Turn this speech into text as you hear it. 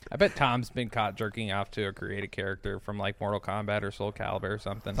bet Tom's been caught jerking off to a created character from like Mortal Kombat or Soul Calibur or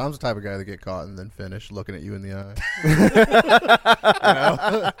something. Tom's the type of guy that get caught and then finish looking at you in the eye.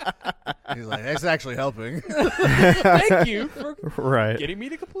 He's like, that's actually helping. Thank you for Right. getting me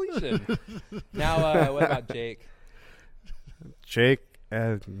to completion. Now, what about Jake? Jake,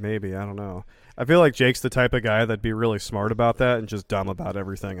 maybe, I don't know. I feel like Jake's the type of guy that'd be really smart about that and just dumb about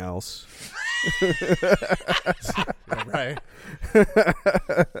everything else. Yeah, right.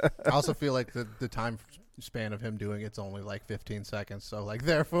 I also feel like the time span of him doing it's only like 15 seconds. So, like,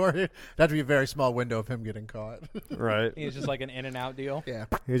 therefore, that'd be a very small window of him getting caught. Right. He's just like an in and out deal. Yeah.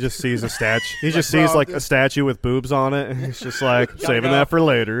 He just sees a statue. He Like, just sees bro, like a statue with boobs on it, and he's just like saving go. that for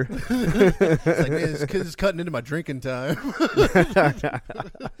later. It's like, man, this kid's cutting into my drinking time.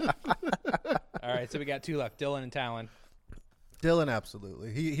 All right, so we got two left, Dylan and Talon. Dylan,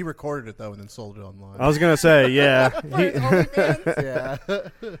 absolutely. He recorded it, though, and then sold it online. I was gonna say, yeah. Yeah.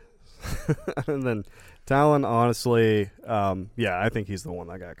 And then Talon, honestly, yeah, I think he's the one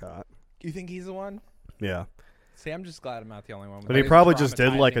that got caught. You think he's the one? Yeah, See, I'm just glad I'm not the only one. but he probably just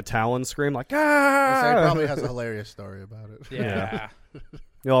did like a Talon scream, like He ah. probably has a hilarious story about it. Yeah.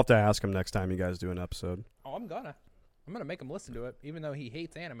 You'll have to ask him next time you guys do an episode. Oh, I'm gonna make him listen to it, even though he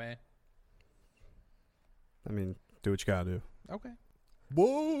hates anime. I mean, do what you gotta do. Okay.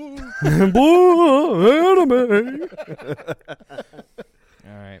 Whoa. Boy, anime.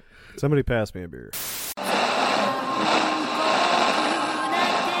 All right. Somebody pass me a beer.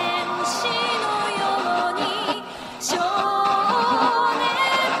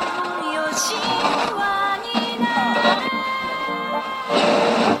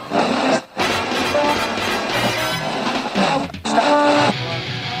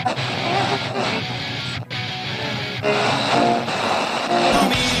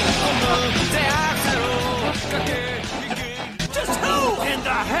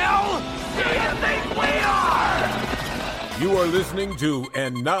 You are listening to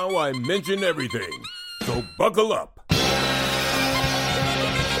And Now I Mention Everything, so buckle up.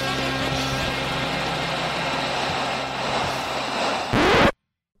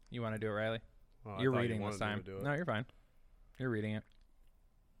 You want to do it, Riley? Oh, I You're thought you reading wanted this me to time. do it. No, you're fine. You're reading it.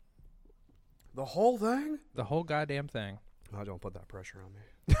 The whole thing? The whole goddamn thing. Oh, don't put that pressure on me.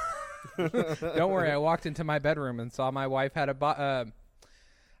 Don't worry. I walked into my bedroom and saw my wife had a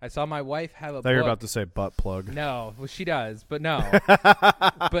I saw my wife have a I thought you were book. about to say butt plug. No, well, she does, but no.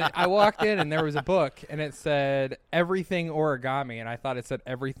 But I walked in and there was a book and it said everything origami, and I thought it said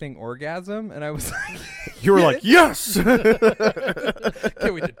everything orgasm, and I was like, You were like, yes!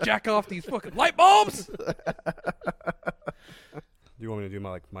 can't wait to jack off these fucking light bulbs. Do you want me to do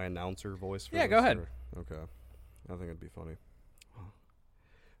my announcer voice? For Yeah, this, go ahead. or- Okay. I think it'd be funny.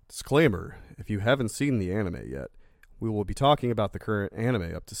 Disclaimer, if you haven't seen the anime yet, we will be talking about the current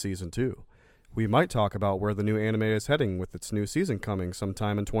anime up to Season 2. We might talk about where the new anime is heading with its new season coming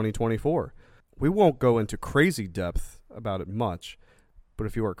sometime in 2024. We won't go into crazy depth about it much, but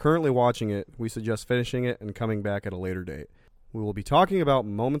if you are currently watching it, we suggest finishing it and coming back at a later date. We will be talking about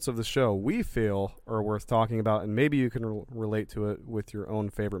moments of the show we feel are worth talking about, and maybe you can relate to it with your own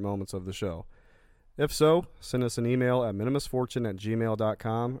favorite moments of the show. If so, send us an email at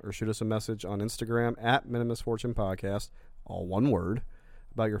minimusfortune@gmail.com or shoot us a message on Instagram at minimusfortunepodcast, all one word,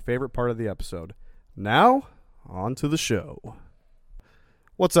 about your favorite part of the episode. Now, on to the show.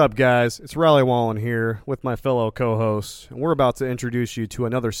 What's up, guys? It's Riley Wallen here with my fellow co-hosts, and we're about to introduce you to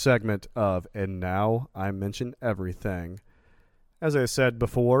another segment of And Now I Mention Everything. As I said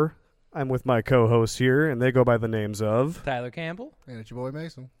before, I'm with my co-hosts here, and they go by the names of... Tyler Campbell. And it's your boy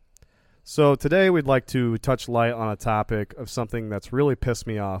Mason. So today we'd like to touch light on a topic of something that's really pissed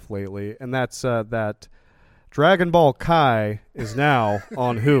me off lately, and that's that Dragon Ball Kai is now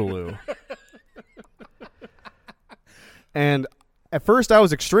on Hulu. And at first I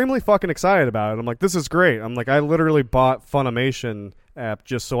was extremely fucking excited about it. I'm like, this is great. I'm like, I literally bought Funimation app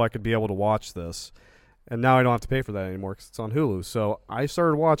just so I could be able to watch this. And now I don't have to pay for that anymore because it's on Hulu. So I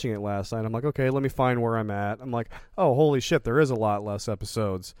started watching it last night. I'm like, okay, let me find where I'm at. I'm like, oh, holy shit, there is a lot less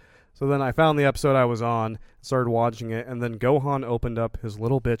episodes. So then I found the episode I was on, started watching it, and then Gohan opened up his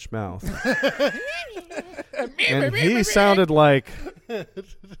little bitch mouth. And he sounded like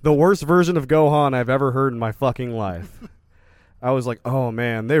the worst version of Gohan I've ever heard in my fucking life. I was like, oh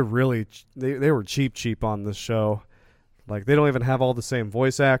man, they were cheap on this show. Like, they don't even have all the same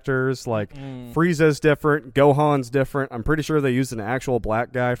voice actors. Like, Frieza's different, Gohan's different. I'm pretty sure they used an actual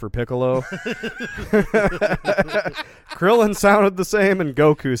black guy for Piccolo. Krillin sounded the same, and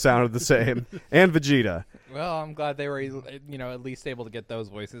Goku sounded the same, and Vegeta. Well, I'm glad they were, at least able to get those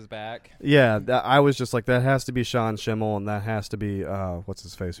voices back. Yeah, I was just like, that has to be Sean Schimmel, and that has to be what's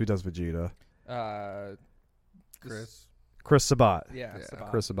his face? Who does Vegeta? Chris Sabat. Yeah,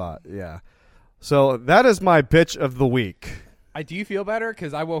 Sabat. Chris Sabat. Yeah. So that is my bitch of the week. Do you feel better?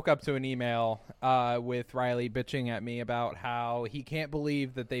 Because I woke up to an email with Riley bitching at me about how he can't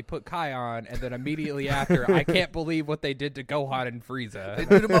believe that they put Kai on, and then immediately after, I can't believe what they did to Gohan and Frieza. They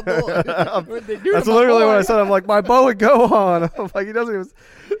did him a boy. That's literally what I said. I'm like, my boy would Gohan. I'm like, he doesn't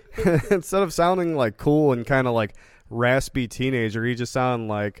even. Instead of sounding like cool and kind of like raspy teenager, he just sounded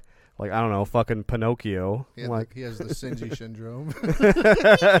like I don't know, fucking Pinocchio. He has the Shinji syndrome.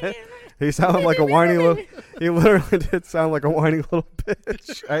 He sounded like a whiny little. He literally did sound like a whiny little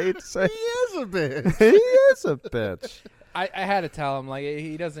bitch. I hate to say. He is a bitch. He is a bitch. I had to tell him, like,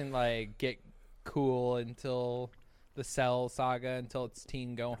 he doesn't, like, get cool until the Cell saga, until it's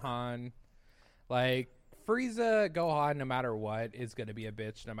Teen Gohan. Like, Frieza, Gohan, no matter what, is going to be a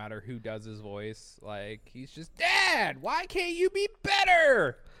bitch no matter who does his voice. Like, he's just, Dad, why can't you be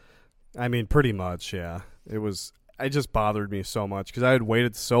better? I mean, pretty much, yeah. It just bothered me so much because I had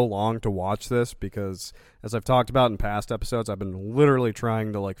waited so long to watch this because, as I've talked about in past episodes, I've been literally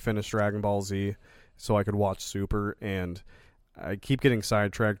trying to, like, finish Dragon Ball Z so I could watch Super, and I keep getting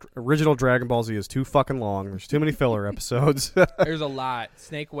sidetracked. Original Dragon Ball Z is too fucking long. There's too many filler episodes. There's a lot.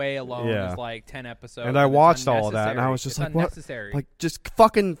 Snake Way alone is like 10 episodes. And I watched all of that, and I was just like, what? Like, just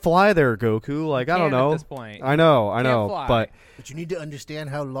fucking fly there, Goku. Like, I don't know. At this point. I know. But you need to understand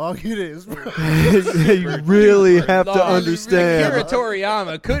how long it is. You really have to understand. Akira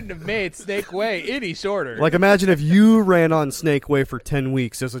Toriyama couldn't have made Snake Way any shorter. Like, imagine if you ran on Snake Way for 10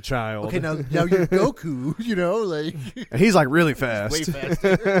 weeks as a child. Okay, now you're Goku, like. And he's like really fast. Way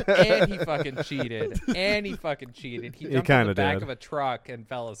faster. And he fucking cheated. He jumped in the back of a truck and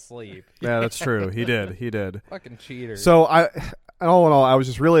fell asleep. Yeah, that's true. He did. Fucking cheater. So all in all, I was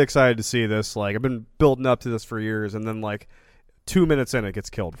just really excited to see this. Like, I've been building up to this for years, and then like 2 minutes in, it gets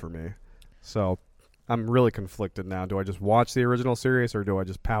killed for me. So I'm really conflicted now. Do I just watch the original series, or do I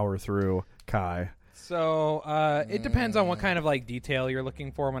just power through Kai? So it depends on what kind of like detail you're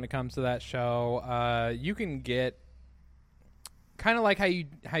looking for when it comes to that show. You can get kind of like how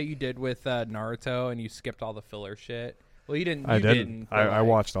you did with Naruto, and you skipped all the filler shit. Well, you didn't. I didn't. I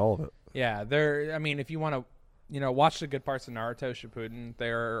watched all of it. Yeah, I mean, if you want to, watch the good parts of Naruto Shippuden,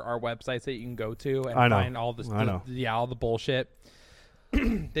 there are websites that you can go to and find all all the bullshit.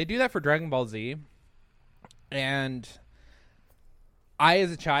 They do that for Dragon Ball Z, and I,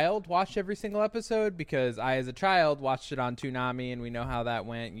 as a child, watched every single episode because I, as a child, watched it on Toonami, and we know how that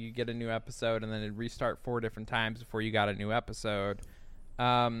went. You get a new episode, and then it'd restart 4 different times before you got a new episode.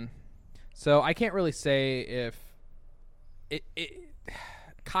 So I can't really say if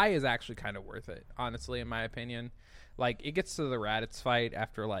Kai is actually kind of worth it, honestly, in my opinion. Like, it gets to the Raditz fight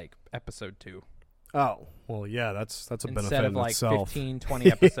after, like, episode 2. Oh, well, yeah, that's a benefit instead of, in like, itself. 15,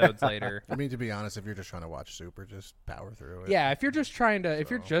 20 episodes later. I mean, to be honest, if you're just trying to watch Super, just power through it. Yeah, if you're just trying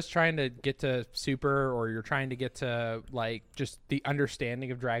to get to Super, or you're trying to get to, like, just the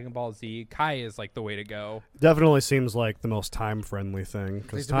understanding of Dragon Ball Z, Kai is, like, the way to go. Definitely seems like the most time-friendly thing,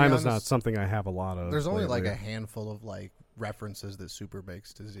 because time is not something I have a lot of. There's only, lately. like, a handful of, like, references that Super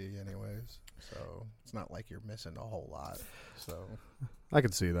makes to Z anyways, so it's not like you're missing a whole lot. So I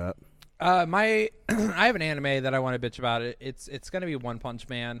could see that. I have an anime that I want to bitch about. It's going to be One Punch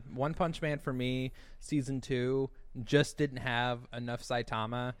Man. One Punch Man for me, season 2 just didn't have enough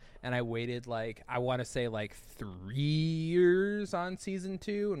Saitama, and I waited I want to say 3 years on season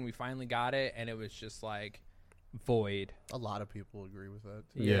 2, and we finally got it, and it was just void. A lot of people agree with that.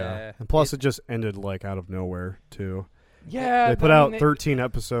 Yeah. And plus it just ended out of nowhere too. Yeah. They put out 13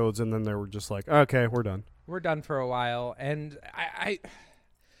 episodes, and then they were just like, okay, we're done. We're done for a while, and I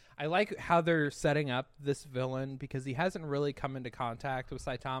like how they're setting up this villain because he hasn't really come into contact with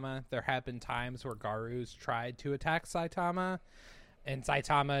Saitama. There have been times where Garu's tried to attack Saitama, and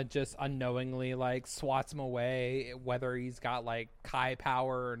Saitama just unknowingly swats him away, whether he's got Kai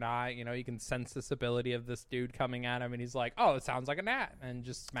power or not. You can sense this ability of this dude coming at him, and he's like, oh, it sounds like a gnat, and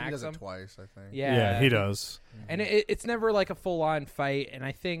just smacks him. He does it twice, I think. Yeah, he does. And it's never a full-on fight, and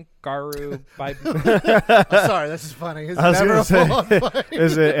I think Garu by I'm sorry, this is funny. Is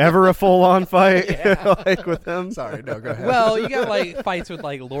it ever a full-on fight? Yeah. With him? Sorry, no, go ahead. Well, you got fights with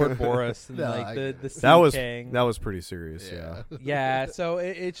Lord Boris and the Sea King. That was pretty serious. Yeah, so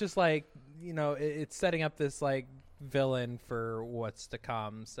it's just it's setting up this villain for what's to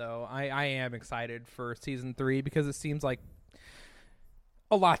come. So I am excited for season 3 because it seems like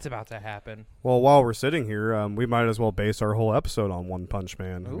A lot's about to happen. Well, while we're sitting here, we might as well base our whole episode on One Punch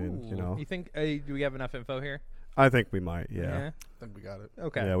Man. Ooh. I mean, you know. You think? Do we have enough info here? I think we might. Yeah. I think we got it.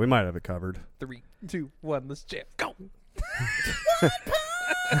 Okay. Yeah, we might have it covered. 3, 2, 1. Let's jam. Go.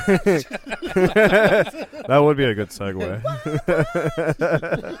 That would be a good segue.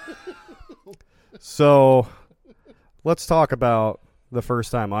 So, let's talk about the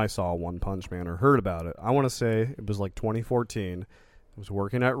first time I saw One Punch Man or heard about it. I want to say it was like 2014. I was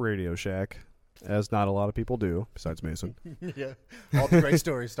working at Radio Shack, as not a lot of people do, besides Mason. Yeah. All the great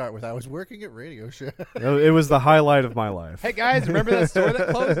stories start with, I was working at Radio Shack. It was the highlight of my life. Hey, guys, remember that store that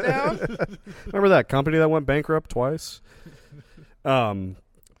closed down? Remember that company that went bankrupt twice? But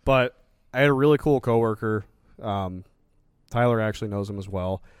I had a really cool coworker. Tyler actually knows him as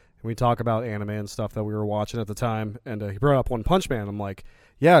well. And we talk about anime and stuff that we were watching at the time. And he brought up One Punch Man. I'm like,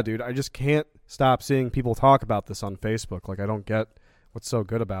 yeah, dude, I just can't stop seeing people talk about this on Facebook. Like, I don't get what's so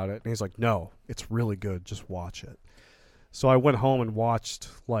good about it. And he's like, no, it's really good. Just watch it. So I went home and watched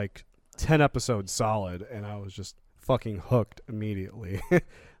like 10 episodes solid. And I was just fucking hooked immediately.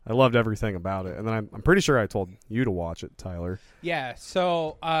 I loved everything about it. And then I'm pretty sure I told you to watch it, Tyler. Yeah.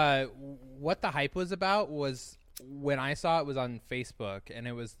 So what the hype was about was when I saw it was on Facebook, and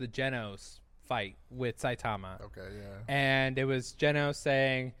it was the Genos fight with Saitama. Okay, yeah. And it was Genos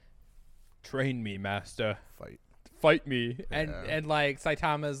saying, "Train me, master. Fight me." Yeah. And like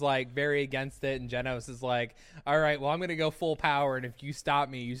Saitama's like very against it, and Genos is like, all right, well, I'm gonna go full power, and if you stop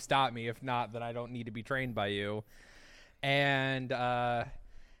me, you stop me. If not, then I don't need to be trained by you. And I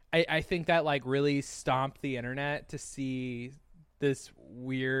think that like really stomped the internet to see this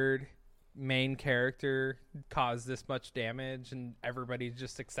weird main character cause this much damage, and everybody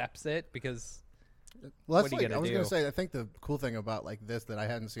just accepts it because well, that's like, I was gonna say, I think the cool thing about like this that I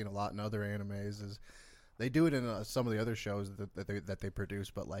hadn't seen a lot in other animes is they do it in some of the other shows that they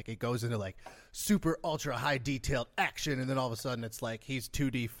produce, but like it goes into like super ultra high detailed action, and then all of a sudden it's like he's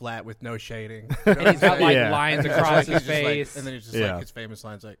 2D flat with no shading, you know, and he's got like lines across his face, like, and then it's just like his famous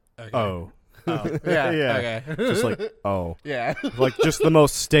lines like, okay. Oh, yeah, yeah, okay. Just like, oh, yeah, like just the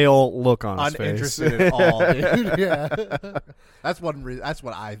most stale look on his uninterested face. at all, dude. Yeah, that's what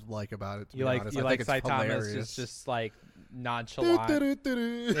I like about it. To you be like honest. you I like think it's Saitama's hilarious. just like nonchalant.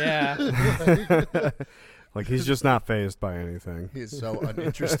 Yeah. Like he's just not fazed by anything. He's so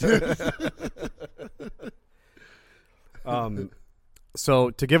uninterested. So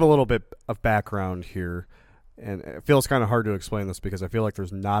to give a little bit of background here, and it feels kind of hard to explain this because I feel like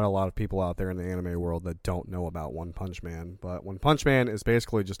there's not a lot of people out there in the anime world that don't know about One Punch Man. But One Punch Man is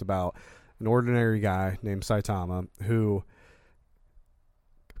basically just about an ordinary guy named Saitama who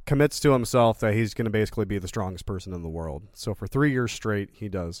commits to himself that he's going to basically be the strongest person in the world. So for 3 years straight, he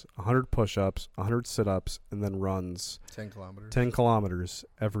does 100 push-ups, 100 sit-ups, and then runs 10 kilometers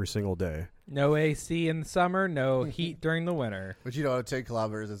every single day. No AC in the summer, no heat during the winter. But you know, 10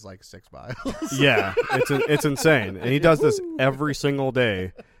 kilometers is like 6 miles. Yeah, it's insane. And he does this every single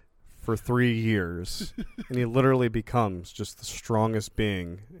day for 3 years. And he literally becomes just the strongest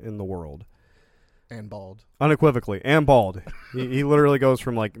being in the world. And bald. Unequivocally. And bald. He literally goes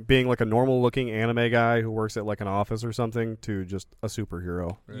from like being like a normal looking anime guy who works at like an office or something to just a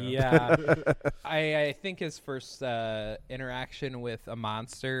superhero. Yeah. I think his first interaction with a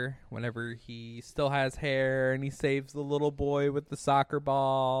monster, whenever he still has hair and he saves the little boy with the soccer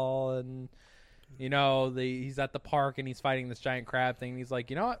ball, and you know, he's at the park and he's fighting this giant crab thing, and he's like,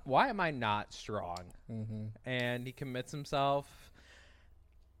 you know what, why am I not strong? Mm-hmm. And he commits himself.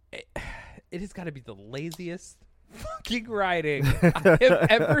 It has got to be the laziest fucking writing I've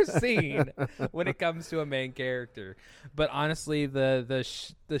ever seen when it comes to a main character. But honestly, the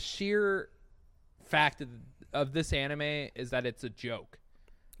sheer fact of this anime is that it's a joke.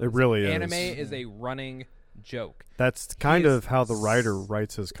 It really is. Anime is a running joke. That's kind of how the writer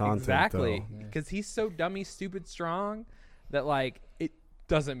writes his content. Exactly, because he's so dummy, stupid, strong that like it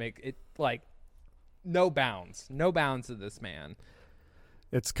doesn't make it like no bounds to this man.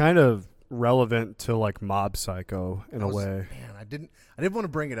 It's kind of relevant to like Mob Psycho in a way. Man, I didn't want to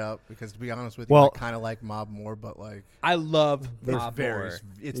bring it up because to be honest with you, I kind of like Mob more, but like I love Mob more.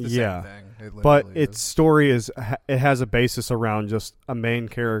 It's the same thing. But its story it has a basis around just a main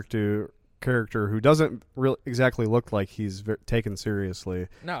character who doesn't really exactly look like he's taken seriously.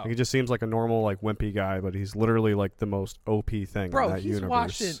 No, like, he just seems like a normal like wimpy guy, but he's literally like the most OP thing in that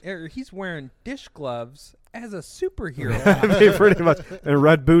universe. He's wearing dish gloves as a superhero. I mean, pretty much, and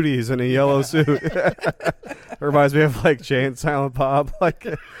red booties and a yellow suit. Reminds me of like Jay and Silent Bob. Like,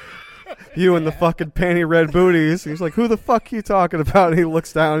 You and the fucking panty red booties. He's like, who the fuck are you talking about? And he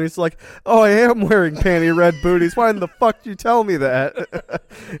looks down and he's like, oh, I am wearing panty red booties. Why in the fuck did you tell me that?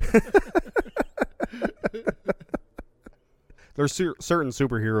 There's certain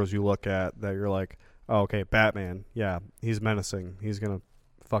superheroes you look at that you're like, oh, okay, Batman. Yeah, he's menacing. He's going to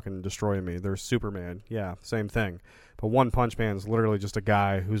fucking destroy me. There's Superman. Yeah, same thing. But One Punch Man is literally just a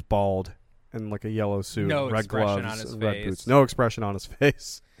guy who's bald and like a yellow suit, red gloves, and red boots. No expression on his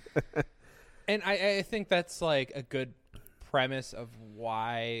face. And I think that's like a good premise of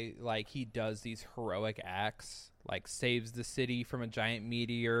why like he does these heroic acts, like saves the city from a giant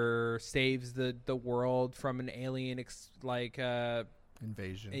meteor, saves the world from an alien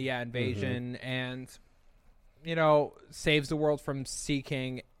invasion. Yeah, invasion, and you know, saves the world from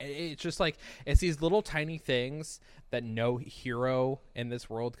seeking. It's just like it's these little tiny things that no hero in this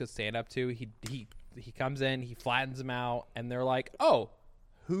world could stand up to. He comes in, he flattens them out, and they're like, oh,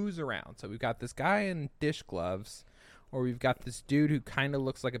 who's around? So we've got this guy in dish gloves, or we've got this dude who kind of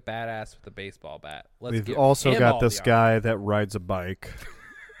looks like a badass with a baseball bat. We've also got this guy that rides a bike.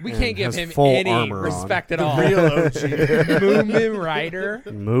 We can't give him any respect at all. Real OG. Moonman Rider.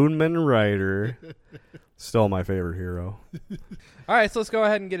 Moonman Rider. Still my favorite hero. All right, so let's go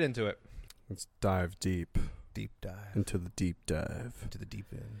ahead and get into it. Let's dive deep. Deep dive. Into the deep dive. Into the deep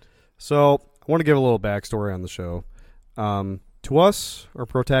end. So I want to give a little backstory on the show. To us, our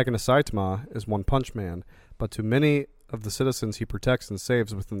protagonist Saitama is One Punch Man, but to many of the citizens he protects and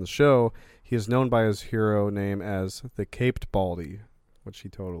saves within the show, he is known by his hero name as the Caped Baldy, which he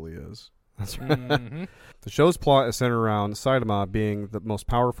totally is. That's right. Mm-hmm. The show's plot is centered around Saitama being the most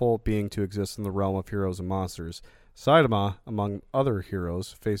powerful being to exist in the realm of heroes and monsters. Saitama, among other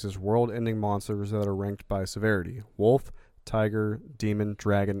heroes, faces world-ending monsters that are ranked by severity: wolf, tiger, demon,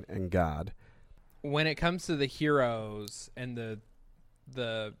 dragon, and god. When it comes to the heroes and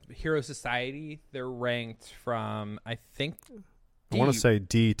the hero society, they're ranked from, I think, I want to say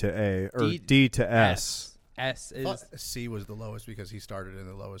D to A or D to S. S is C was the lowest because he started in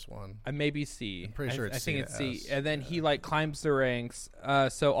the lowest one. Maybe C. I'm pretty sure I think it's C. S. And then he like climbs the ranks.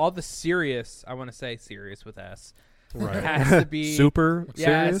 So all the serious, I want to say serious with S. Right. Has to be super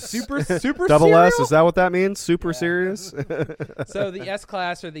serious. Super double serial? S. Is that what that means? Super serious. So the S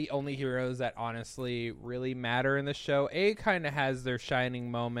class are the only heroes that honestly really matter in the show. A kind of has their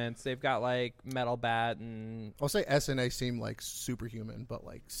shining moments. They've got like Metal Bat and I'll say S and A seem like superhuman, but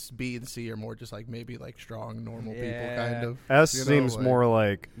like B and C are more just like maybe like strong normal people kind of. S seems more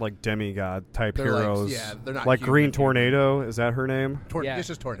like demigod type heroes. They're not like Green Tornado. Is that her name? It's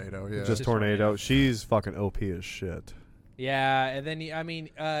just Tornado. Yeah, just Tornado. She's fucking OP as shit. Yeah, and then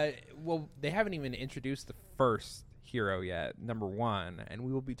well, they haven't even introduced the first hero yet, number 1, and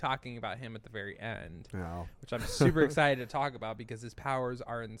we will be talking about him at the very end, which I'm super excited to talk about because his powers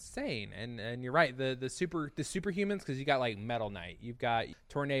are insane. And you're right, the superhumans, because you got like Metal Knight, you've got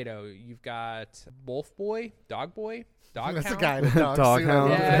Tornado, you've got Wolf Boy, Dog Boy. Doghound? That's the guy in the Doghound.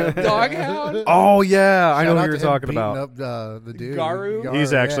 Yeah, Doghound. Oh, yeah. I know who you're talking about. Up, the dude. Garu.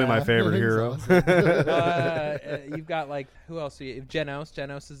 He's actually my favorite hero. You've got, like, who else? Genos.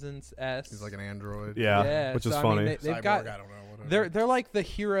 Genos is in S. He's like an android. Yeah, which is funny. They've Cyborg, got, I don't know. Whatever. they're like the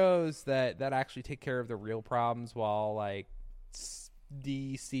heroes that actually take care of the real problems while, like,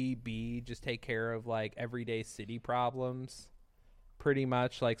 D, C, B just take care of, like, everyday city problems. Pretty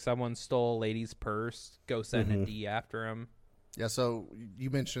much, like someone stole a lady's purse, go send a D after him. Yeah, so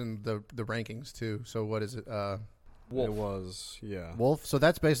you mentioned the rankings too. So what is it? Wolf. It was, Wolf. So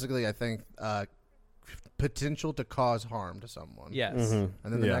that's basically, I think, potential to cause harm to someone. Yes. Mm-hmm.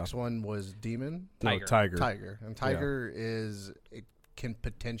 And then the next one was Demon. Tiger. And Tiger it can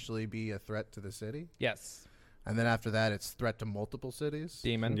potentially be a threat to the city. Yes. And then after that, it's threat to multiple cities.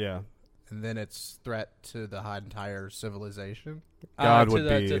 Demon. Yeah. And then it's threat to the entire civilization. God would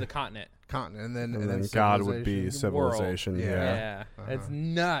be to the continent. And then God would be civilization. Yeah. It's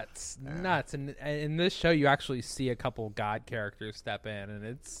nuts. And in this show, you actually see a couple God characters step in, and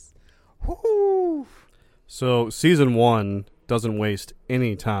it's whoo. So season 1 doesn't waste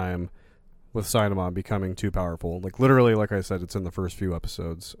any time with Saitama becoming too powerful. Like literally, like I said, it's in the first few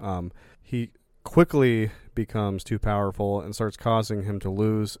episodes. He quickly becomes too powerful and starts causing him to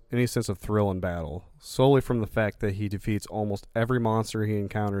lose any sense of thrill in battle, solely from the fact that he defeats almost every monster he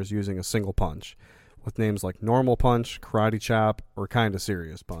encounters using a single punch, with names like Normal Punch, Karate Chop, or Kinda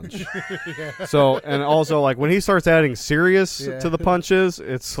Serious Punch. So, and also, like, when he starts adding serious to the punches,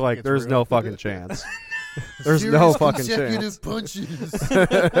 it's like, there's no fucking chance. There's no fucking chance. Punches.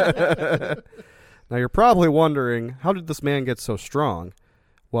 Now, you're probably wondering, how did this man get so strong?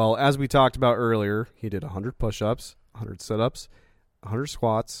 Well, as we talked about earlier, he did 100 push-ups, 100 sit-ups, 100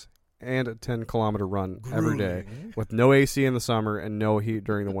 squats, and a 10-kilometer run every day with no AC in the summer and no heat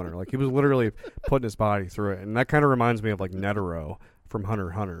during the winter. Like, he was literally putting his body through it. And that kind of reminds me of, like, Netero from Hunter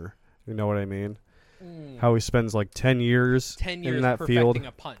x Hunter. You know what I mean? How he spends, like, 10 years in that field.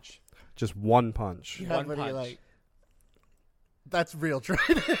 A punch. Just one punch. Yeah, one punch. Like, that's real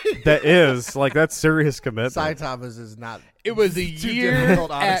training. That is. Like, that's serious commitment. Cy Thomas is not. It was a year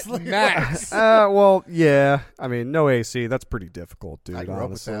at max. Well, yeah. I mean, no AC. That's pretty difficult, dude, I grew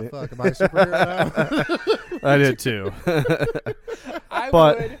honestly. up with that. Fuck, am I a superhero now? I did, too.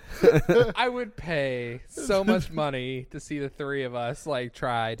 I would pay so much money to see the three of us, like,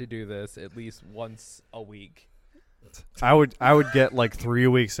 try to do this at least once a week. I would get like 3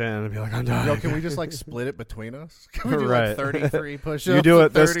 weeks in and be like, I'm done. Yo, can we just like split it between us? Can we do Right. like 33 push-ups? You do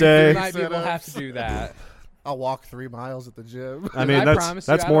it this day. We might be able to have to do that. I'll walk 3 miles at the gym. I mean,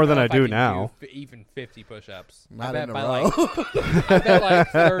 that's more than I do now. Even 50 push-ups. Not I in bet a by row. I bet like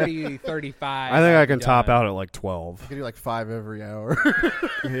 30, 35. I think I can top out at like 12. I can do like 5 every hour.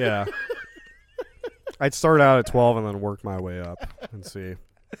 Yeah. I'd start out at 12 and then work my way up and see.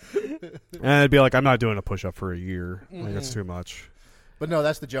 And it'd be like, I'm not doing a push-up for a year. Like, that's too much. But no,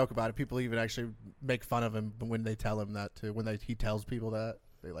 that's the joke about it. People even actually make fun of him when they tell him that too. When he tells people that,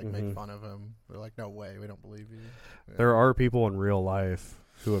 they like make fun of him. They're like, no way, we don't believe you. Yeah. There are people in real life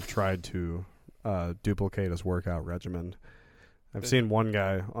who have tried to duplicate his workout regimen. I've seen one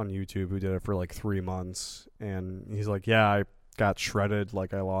guy on YouTube who did it for like 3 months, and he's like, yeah, I got shredded.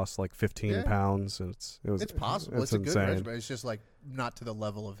 Like, I lost like 15 pounds. And it's possible. It's a good regimen. It's just like not to the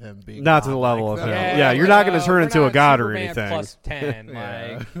level of him being. Not to the level like of him. Yeah, Yeah, you're not going to turn into a god or anything. Plus 10,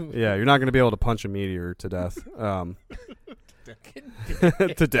 Yeah. like. Yeah, you're not going to be able to punch a meteor to death. To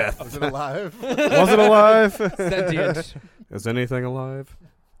death. Was it alive? Was it alive? Sentient. Is anything alive?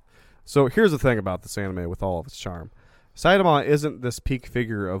 So here's the thing about this anime with all of its charm. Saitama isn't this peak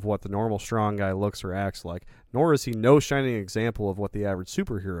figure of what the normal strong guy looks or acts like, nor is he no shining example of what the average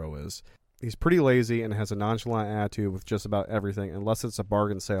superhero is. He's pretty lazy and has a nonchalant attitude with just about everything, unless it's a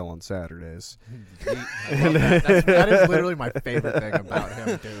bargain sale on Saturdays. That is literally my favorite thing about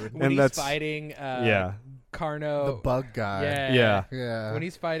him, dude. When he's fighting Carno, the bug guy. Yeah. When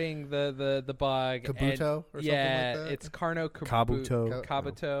he's fighting the bug, Kabuto or something like that? It's Carno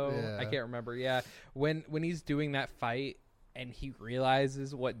Kabuto. Yeah. I can't remember. Yeah, when he's doing that fight and he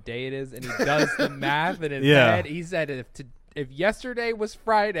realizes what day it is and he does the math in his head. He said if yesterday was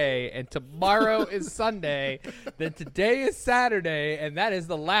Friday and tomorrow is Sunday, then today is Saturday, and that is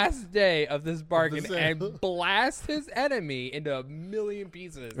the last day of this bargain, and blast his enemy into a million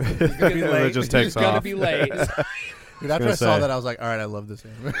pieces. It just takes off. He's gonna be late. Dude, after I saw that, I was like, all right, I love this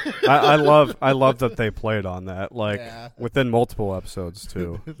anime. I love that they played on that, like within multiple episodes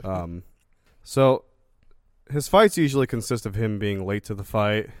too. So his fights usually consist of him being late to the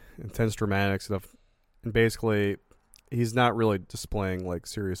fight, intense dramatic stuff, and basically he's not really displaying like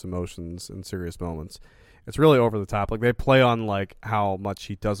serious emotions in serious moments. It's really over the top. Like, they play on like how much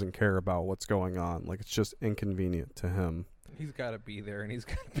he doesn't care about what's going on. Like, it's just inconvenient to him. He's got to be there, and he's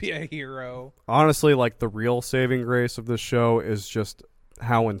got to be a hero. Honestly, like, the real saving grace of this show is just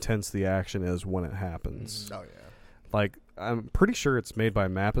how intense the action is when it happens. Oh yeah. Like, I'm pretty sure it's made by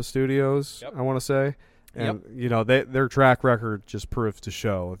Mappa Studios. I want to say, and you know, their track record just proves to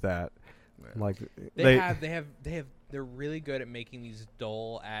show that. Like, they're really good at making these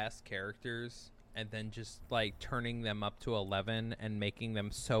dull ass characters and then just like turning them up to 11 and making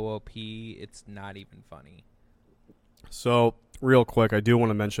them so OP it's not even funny. So real quick, I do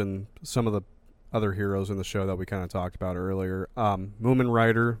want to mention some of the other heroes in the show that we kind of talked about earlier. Moomin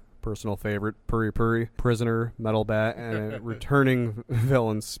Rider, personal favorite, Puri Puri, Prisoner, Metal Bat, and returning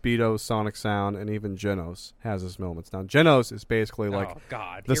villains Speedo, Sonic Sound, and even Genos has his moments. Now, Genos is basically like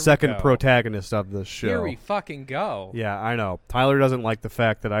the second protagonist of this show. Here we fucking go. Yeah, I know. Tyler doesn't like the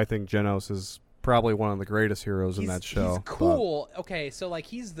fact that I think Genos is probably one of the greatest heroes in that show. He's cool. Okay, so like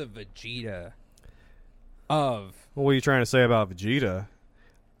he's the Vegeta of... Well, what are you trying to say about Vegeta?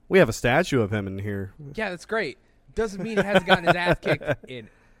 We have a statue of him in here. Yeah, that's great. Doesn't mean he hasn't gotten his ass kicked in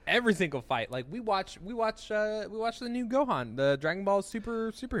every single fight. Like we watch the new Gohan, the Dragon Ball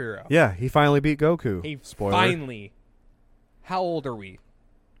superhero. Yeah, he finally beat Goku. Spoiler. Finally. How old are we?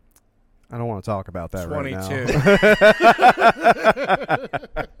 I don't want to talk about that 22. Right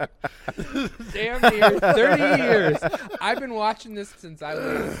now. Damn near 30 years. I've been watching this since I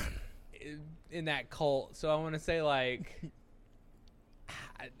was in that cult, so I want to say like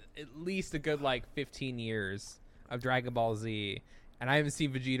at least a good like 15 years of Dragon Ball Z. And I haven't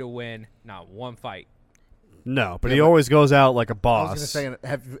seen Vegeta win not one fight. No, but he always goes out like a boss. I was going to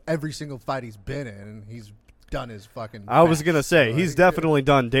say, every single fight he's been in, he's done his fucking. I was gonna say he's definitely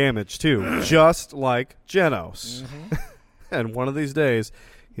done damage too, just like Genos. Mm-hmm. And one of these days,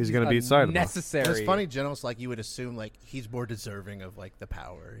 he's gonna beat Saitama. Necessary. It's funny, Genos. Like you would assume, like he's more deserving of like the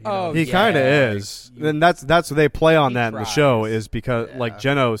power. You know? He kind of is, and that's what they play on that in the show is because like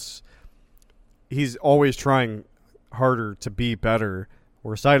Genos, he's always trying harder to be better,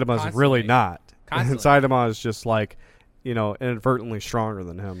 where Saitama's really not. And Saitama is just like, inadvertently stronger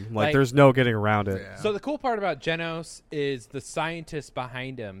than him. Like there's no getting around it. Yeah. So the cool part about Genos is the scientist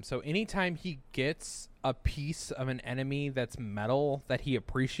behind him. So anytime he gets a piece of an enemy that's metal that he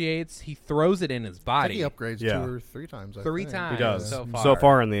appreciates, he throws it in his body. He upgrades 2 or 3 times. Three times. He does. So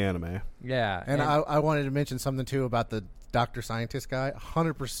far in the anime. Yeah. And I wanted to mention something too about the Dr. Scientist guy.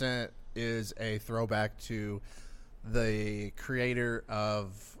 100% is a throwback to the creator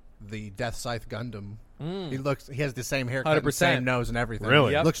of the Death Scythe Gundam. He has the same haircut, the same nose and everything.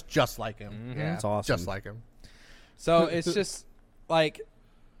 Really? Yep. Looks just like him. Mm-hmm. Yeah, that's awesome. Just like him. So it's just like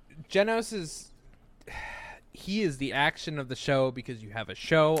Genos is he is the action of the show because you have a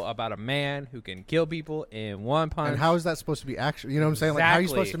show about a man who can kill people in one punch. And how is that supposed to be action? You know what I'm saying? Like, how are you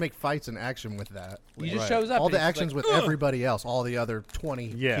supposed to make fights and action with that? He just shows up. All the actions with everybody else, all the other 20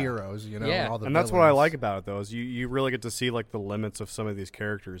 heroes, all the and that's what I like about it, though, is you really get to see, like, the limits of some of these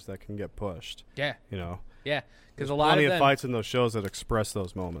characters that can get pushed. Yeah. Yeah. Because a lot of them, fights in those shows that express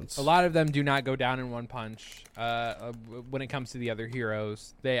those moments. A lot of them do not go down in one punch. When it comes to the other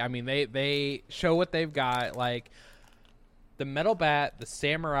heroes, they show what they've got. Like the Metal Bat, the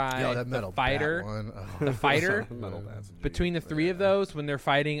Samurai, the Fighter, the Fighter. Between the 3 of those, when they're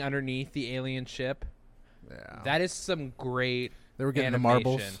fighting underneath the alien ship, that is some great. They were getting animation. The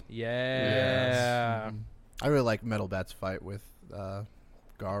marbles. Yeah. Yes. I really like Metal Bat's fight with.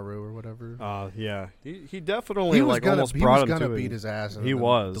 Garu or whatever. He definitely almost brought him to. He was gonna beat his ass. He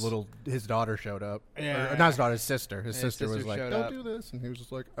was. His daughter showed up. Yeah. Or not his daughter, his sister. His sister was like, "Don't do this," and he was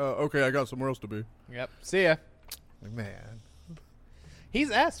just like, "Okay, I got somewhere else to be." Yep. See ya. Man, he's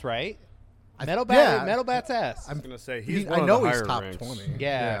S, right? Metal Bat's S. I'm gonna say he's. I know he's higher top ranks. 20.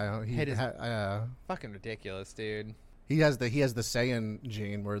 Yeah. Fucking ridiculous, dude. He has the Saiyan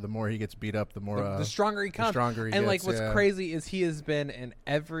gene where the more he gets beat up, the more the stronger he comes. The stronger he gets, like what's crazy is he has been in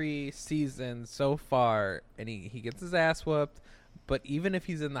every season so far, and he gets his ass whooped. But even if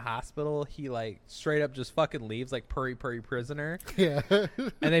he's in the hospital, he like straight up just fucking leaves like Puri prisoner. Yeah.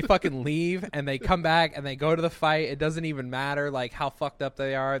 And they fucking leave and they come back and they go to the fight. It doesn't even matter like how fucked up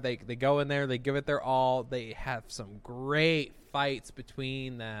they are. They go in there, they give it their all. They have some great fights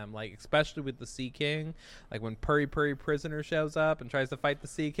between them, like especially with the Sea King. Like when Puri prisoner shows up and tries to fight the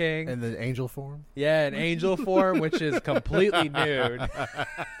Sea King. In the angel form? Yeah, in angel form, which is completely nude.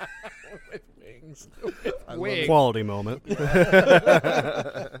 Wings. Quality moment.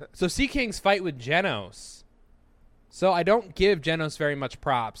 So Sea King's fight with Genos. So I don't give Genos very much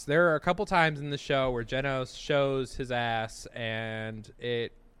props. There are a couple times in the show where Genos shows his ass, and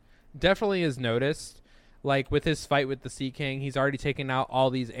it definitely is noticed. Like with his fight with the Sea King, he's already taken out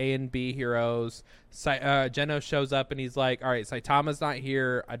all these A and B heroes. Genos shows up and he's like, all right, Saitama's not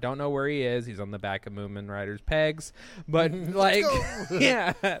here. I don't know where he is. He's on the back of Moomin Rider's pegs. But like,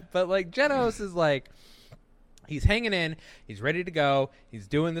 yeah, but like Genos is like, he's hanging in. He's ready to go. He's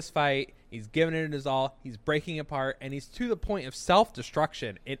doing this fight. He's giving it his all. He's breaking apart. And he's to the point of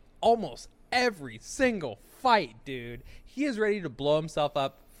self-destruction in almost every single fight, dude. He is ready to blow himself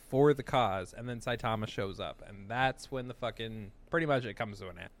up for the cause, and then Saitama shows up, and that's when the fucking pretty much it comes to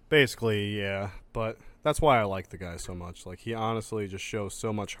an end. Basically, yeah, but that's why I like the guy so much. Like, he honestly just shows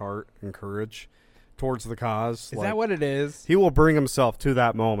so much heart and courage towards the cause. Is that what it is? He will bring himself to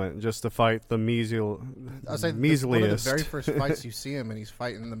that moment just to fight the measliest. One of the very first fights you see him, and he's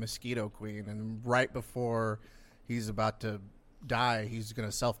fighting the Mosquito Queen, and right before he's about to die, he's going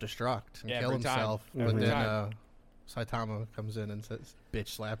to self-destruct and kill himself. But then Saitama comes in and says, bitch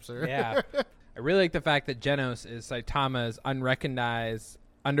slaps her. Yeah. I really like the fact that Genos is Saitama's unrecognized,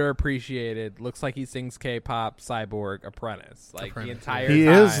 underappreciated, looks like he sings K-pop cyborg apprentice. Like the entire time. He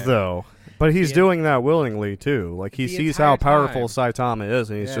is, though. But he's doing that willingly, too. Like, he sees how powerful Saitama is,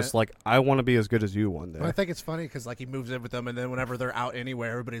 and he's just like, I want to be as good as you one day. Well, I think it's funny because, like, he moves in with them, and then whenever they're out anywhere,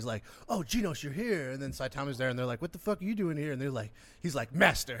 everybody's like, oh, Genos, you're here. And then Saitama's there, and they're like, what the fuck are you doing here? And they're like, he's like,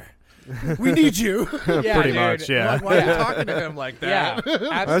 Master, we need you. Yeah, pretty much, yeah. Like, why are you talking to him like that?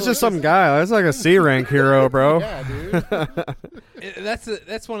 Yeah, that's just some guy. That's like a C-rank hero, bro. Yeah, dude.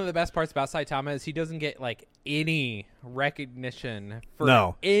 That's one of the best parts about Saitama is he doesn't get like any recognition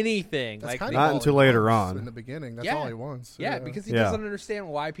for anything. That's like not until later on. In the beginning, that's all he wants. Yeah, because he doesn't understand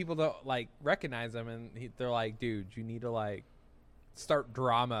why people don't like recognize him, and they're like, "Dude, you need to like start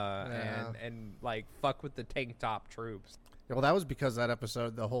drama and like fuck with the tank top troops. Yeah, well, that was because that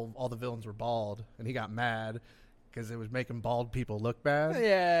episode, all the villains were bald, and he got mad because it was making bald people look bad.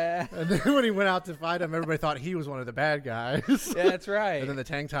 Yeah. And then when he went out to fight him, everybody thought he was one of the bad guys. Yeah, that's right. And then the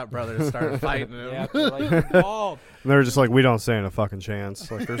Tank Top brothers started fighting him. Yeah, they're like, bald. And they're just like, we don't stand a fucking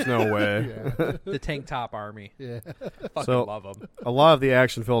chance. Like, there's no way. Yeah. The Tank Top army. Yeah. Fucking love them. A lot of the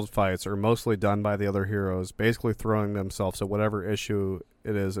action-filled fights are mostly done by the other heroes, basically throwing themselves at whatever issue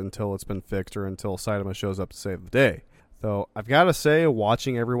it is until it's been fixed or until Saitama shows up to save the day. Though, I've got to say,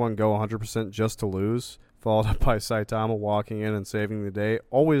 watching everyone go 100% just to lose, followed up by Saitama walking in and saving the day,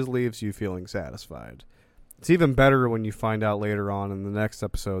 always leaves you feeling satisfied. It's even better when you find out later on in the next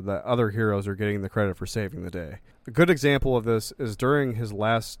episode that other heroes are getting the credit for saving the day. A good example of this is during his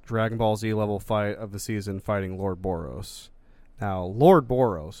last Dragon Ball Z level fight of the season fighting Lord Boros. Now, Lord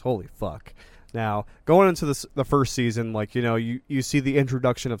Boros, holy fuck. Now, going into the first season, like, you know, you see the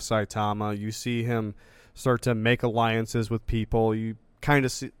introduction of Saitama, you see him start to make alliances with people, you kind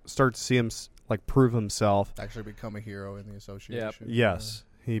of start to see him like prove himself, actually become a hero in the association. Yep. Yes,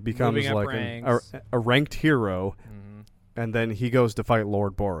 he becomes like a ranked hero, and then he goes to fight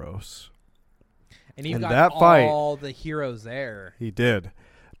Lord Boros. And he got all the heroes there. He did.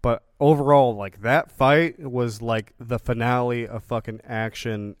 But overall, like, that fight was like the finale of fucking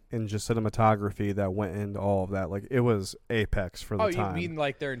action and just cinematography that went into all of that. Like, it was apex for the time. Oh, you mean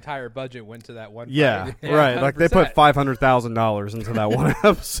like their entire budget went to that one fight? Yeah, right. 100%. Like, they put $500,000 into that one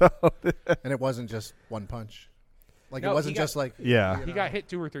episode. And it wasn't just one punch. Like, it wasn't just like... Yeah. He got hit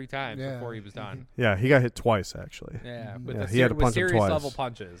 2 or 3 times before he was done. Yeah, he got hit twice, actually. Yeah, he had to punch him twice. Level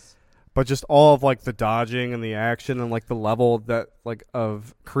punches. But just all of like the dodging and the action and like the level that like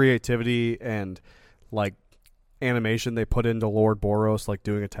of creativity and like animation they put into Lord Boros, like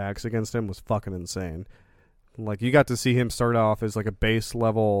doing attacks against him, was fucking insane. Like, you got to see him start off as like a base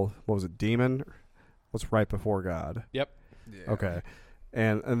level, what was it, demon? What's right before God? Yep. Yeah. Okay.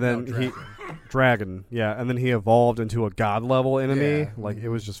 And then dragon, yeah, and then he evolved into a god level enemy. Yeah. Like, it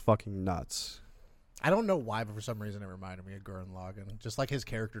was just fucking nuts. I don't know why, but for some reason it reminded me of Gurren Lagann. Just like his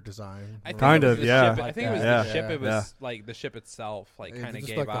character design. Kind of, yeah. I think it was the ship. It was like the ship itself, like kind of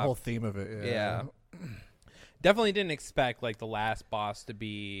gave like up. The whole theme of it. Yeah. Definitely didn't expect like the last boss to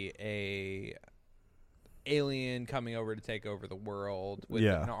be a alien coming over to take over the world with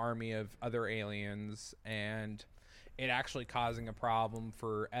an army of other aliens, and it actually causing a problem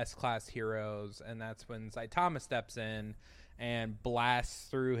for S-class heroes. And that's when Saitama steps in and blasts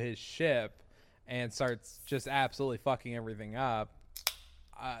through his ship and starts just absolutely fucking everything up,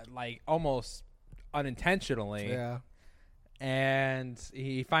 like almost unintentionally. Yeah. And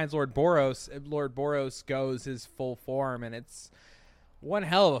he finds Lord Boros. Lord Boros goes his full form, and it's one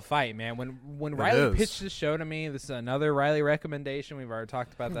hell of a fight, man. When Riley pitched this show to me, this is another Riley recommendation. We've already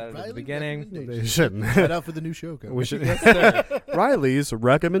talked about that at the beginning. They shouldn't. Set out for the new show. We should. Yes, Riley's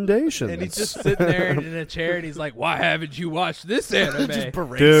recommendations. And he's just sitting there in a chair, and he's like, "Why haven't you watched this anime?" Just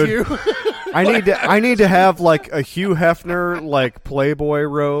berates Dude, you. I need to have like a Hugh Hefner like Playboy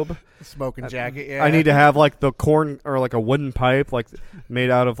robe. Smoking jacket, yeah. I need to have like the corn or like a wooden pipe like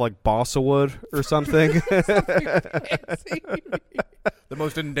made out of like balsa wood or something. The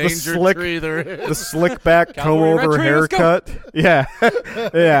most endangered tree there is. The slick back comb over haircut. Yeah.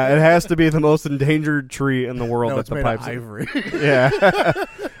 Yeah, it has to be the most endangered tree in the world. No, that it's the made pipes of ivory. Yeah.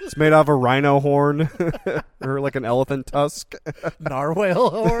 It's made out of a rhino horn or like an elephant tusk.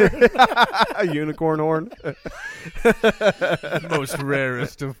 Narwhal horn. A unicorn horn. Most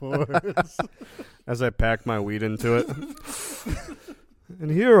rarest of horns. As I pack my weed into it. And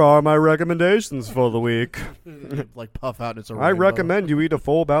here are my recommendations for the week. Like puff out, it's a I recommend you eat a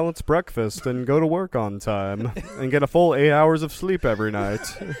full balanced breakfast and go to work on time and get a full 8 hours of sleep every night.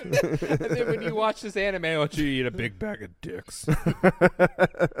 And then when you watch this anime, I want you to eat a big bag of dicks.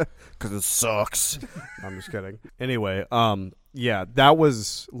 Because it sucks. I'm just kidding. Anyway, yeah, that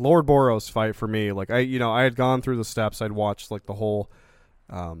was Lord Boros' fight for me. Like, I had gone through the steps. I'd watched like the whole,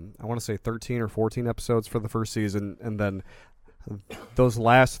 I want to say 13 or 14 episodes for the first season, and then those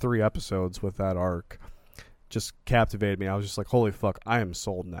last 3 episodes with that arc just captivated me. I was just like, holy fuck, I am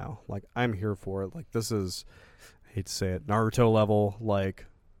sold now. Like, I'm here for it. Like, this is, I hate to say it, Naruto level, like,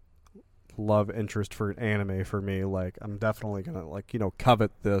 love interest for an anime for me. Like, I'm definitely gonna, like,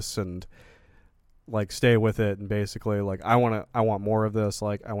 covet this and like stay with it, and basically like I want more of this.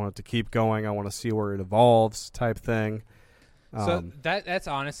 Like, I want it to keep going. I want to see where it evolves type thing. So that's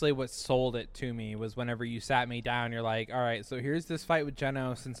honestly what sold it to me, was whenever you sat me down, you're like, all right, so here's this fight with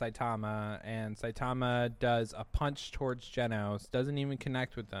Genos and Saitama does a punch towards Genos, doesn't even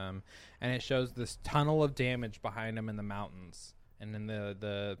connect with them, and it shows this tunnel of damage behind him in the mountains. and then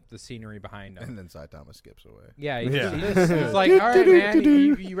the scenery behind him. And then Saitama skips away. Yeah, he's like, all right, man,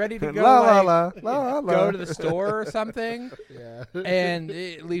 you ready to go go to the store or something? Yeah. And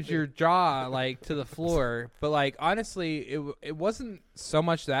it leaves your jaw like to the floor. But like honestly, it wasn't so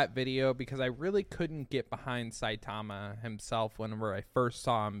much that video because I really couldn't get behind Saitama himself whenever I first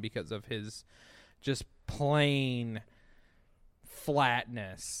saw him because of his just plain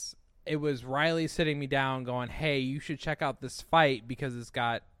flatness. It was Riley sitting me down going, hey, you should check out this fight because it's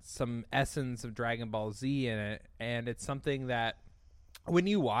got some essence of Dragon Ball Z in it. And it's something that when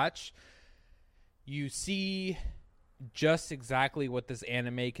you watch, you see just exactly what this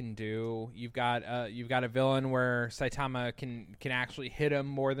anime can do. You've got a villain where Saitama can actually hit him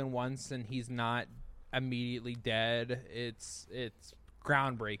more than once and he's not immediately dead. It's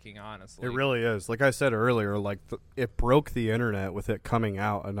groundbreaking, honestly. It really is. Like I said earlier, like it broke the internet with it coming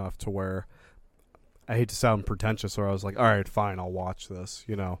out enough to where I hate to sound pretentious, or I was like, all right, fine, I'll watch this,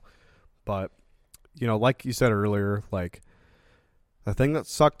 But, like you said earlier, like the thing that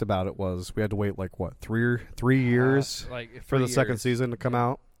sucked about it was we had to wait like what, three years for the second season to come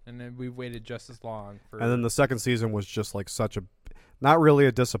out. And then we waited just as long and then the second season was just like such a not really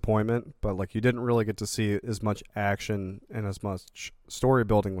a disappointment, but like you didn't really get to see as much action and as much story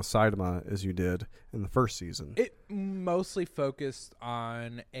building with Saitama as you did in the first season. It mostly focused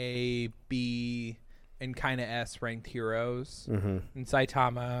on A, B, and kind of S ranked heroes. Mm-hmm. And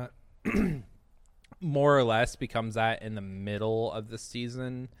Saitama more or less becomes that in the middle of the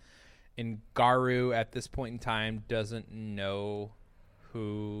season. And Garou at this point in time doesn't know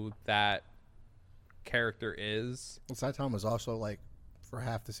who that character is. Well, Saitama was also like for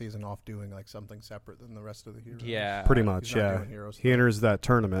half the season off doing like something separate than the rest of the heroes. Yeah, pretty much. Yeah, he enters that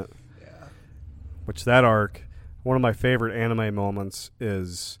tournament. Yeah, which that arc, one of my favorite anime moments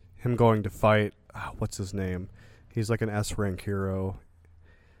is him going to fight. What's his name? He's like an S rank hero.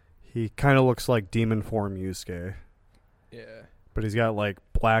 He kind of looks like Demon Form Yusuke. Yeah, but he's got like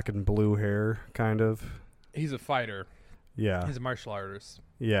black and blue hair, kind of. He's a fighter. Yeah, he's a martial artist.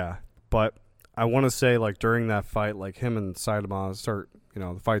 Yeah, but I want to say, like, during that fight, like, him and Saitama start,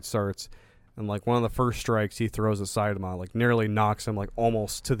 the fight starts, and, like, one of the first strikes he throws at Saitama, like, nearly knocks him, like,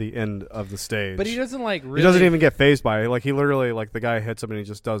 almost to the end of the stage. But he doesn't, like, really... He doesn't even get phased by it. Like, he literally, like, the guy hits him and he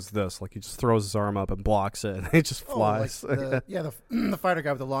just does this. Like, he just throws his arm up and blocks it, and it just flies. Like the fighter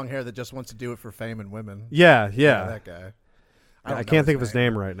guy with the long hair that just wants to do it for fame and women. Yeah. That guy. I can't think of his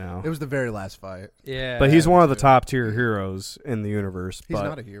name right now. It was the very last fight. Yeah. But he's one of the top-tier heroes in the universe. He's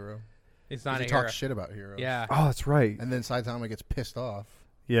not a hero. He's not a hero. He talks shit about heroes. Yeah. Oh, that's right. And then Saitama gets pissed off.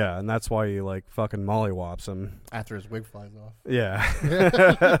 Yeah, and that's why he, like, fucking mollywops him. After his wig flies off. Yeah.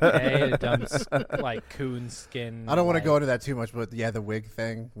 Hey, dumb, like, coon skin. I don't want to go into that too much, but yeah, the wig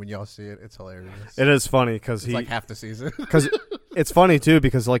thing, when y'all see it, it's hilarious. It is funny because it's like half the season. Because it's funny, too,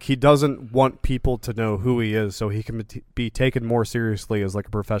 because, like, he doesn't want people to know who he is so he can be taken more seriously as, like,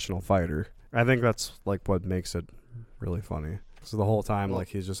 a professional fighter. I think that's, like, what makes it really funny. So the whole time, like,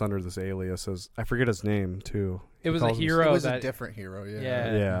 he's just under this alias. I forget his name, too. It was a hero. It was a different hero, yeah.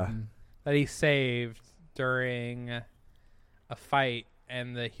 Yeah. Mm-hmm. That he saved during a fight,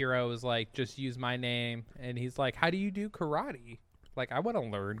 and the hero was like, just use my name. And he's like, how do you do karate? Like, I want to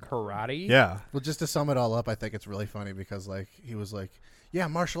learn karate. Yeah. Well, just to sum it all up, I think it's really funny because, like, he was like, yeah,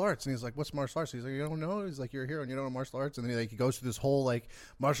 martial arts. And he's like, what's martial arts? He's like, you don't know? He's like, you're a hero and you don't know martial arts? And then he goes through this whole, like,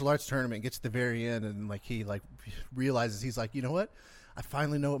 martial arts tournament, gets to the very end, and, like, he, like, realizes, he's like, you know what? I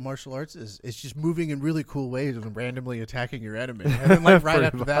finally know what martial arts is. It's just moving in really cool ways and randomly attacking your enemy. And then, like, right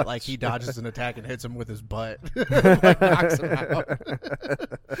after that, like, he dodges an attack and hits him with his butt. Like, knocks him out.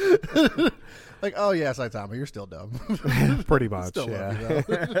 Like, oh, yeah, Saitama, you're still dumb. Pretty much, still yeah.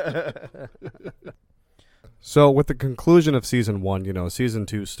 So, with the conclusion of Season 1, Season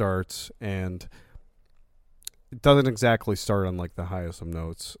 2 starts, and it doesn't exactly start on, like, the highest of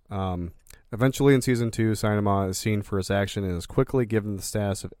notes. Eventually, in Season 2, Saitama is seen for his action and is quickly given the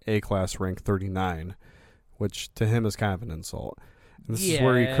status of A-class rank 39, which to him is kind of an insult. And this is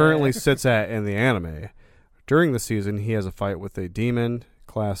where he currently sits at in the anime. During the season, he has a fight with a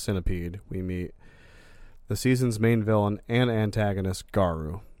demon-class centipede. We meet the season's main villain and antagonist,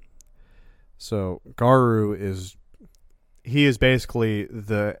 Garou. So, Garou is basically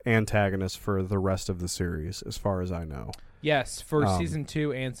the antagonist for the rest of the series, as far as I know. Yes, for Season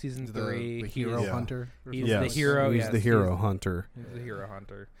 2 and Season 3. The hero hunter? He's the hero. He's the hero hunter. He's the hero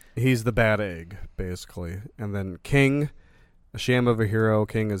hunter. He's the bad egg, basically. And then King, a sham of a hero.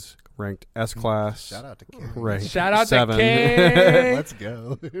 King is ranked S-class. Shout out to King. Ranked Shout out 7. to King. Let's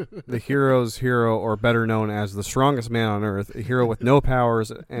go. The hero's hero, or better known as the strongest man on Earth, a hero with no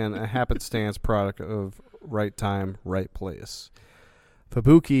powers and a happenstance product of right time, right place.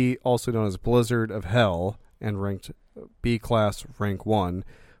 Fubuki, also known as Blizzard of Hell, and ranked B-Class Rank 1.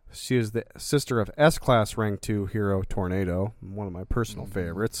 She is the sister of S-Class Rank 2 hero Tornado, one of my personal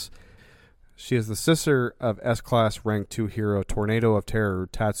favorites. She is the sister of S-Class Rank 2 hero Tornado of Terror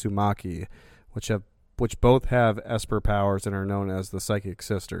Tatsumaki, which both have Esper powers and are known as the Psychic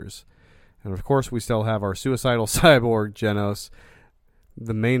Sisters. And of course, we still have our suicidal cyborg, Genos.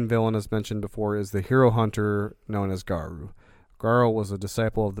 The main villain, as mentioned before, is the hero hunter known as Garou. Garou was a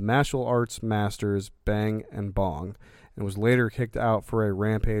disciple of the martial arts masters Bang and Bong, and was later kicked out for a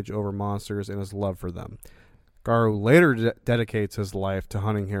rampage over monsters and his love for them. Garou later dedicates his life to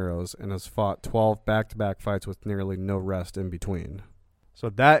hunting heroes and has fought 12 back-to-back fights with nearly no rest in between. So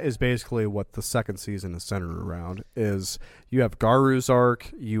that is basically what the second season is centered around. Is you have Garou's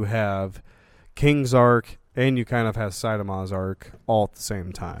arc, you have King's arc, and you kind of have Saitama's arc all at the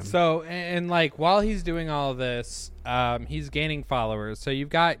same time. So, and like while he's doing all of this, he's gaining followers. So you've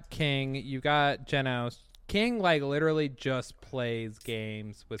got King, you've got Genos. King like literally just plays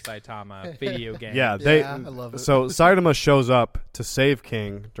games with Saitama, video games. Yeah, I love it. So Saitama shows up to save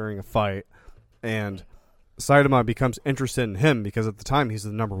King during a fight, and Saitama becomes interested in him because at the time he's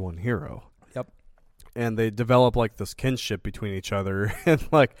the number one hero. Yep. And they develop like this kinship between each other, and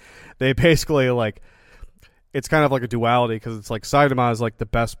like they basically like it's kind of like a duality because it's like Saitama is like the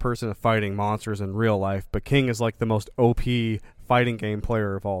best person at fighting monsters in real life, but King is like the most OP fighting game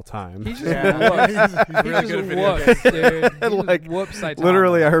player of all time. He's just he's really good at video games, dude. He like whoops Saitama.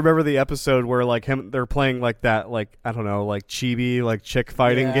 Literally, I remember the episode where like they're playing like that, like I don't know, like chibi, like chick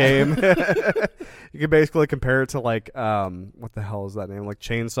fighting game. You can basically compare it to like what the hell is that name? Like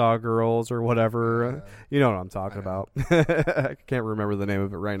Chainsaw Girls or whatever. You know what I'm talking about. I can't remember the name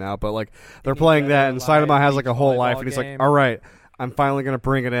of it right now, but like they're playing that, and Saitama has like a whole life, and he's like, all right, I'm finally going to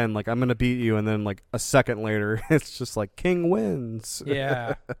bring it in. Like, I'm going to beat you. And then, like, a second later, it's just like, King wins.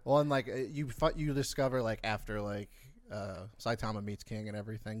 Yeah. Well, and, like, you discover, like, after, like, Saitama meets King and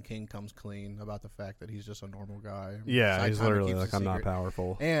everything, King comes clean about the fact that he's just a normal guy. Yeah, Saitama he's literally like, I'm secret. not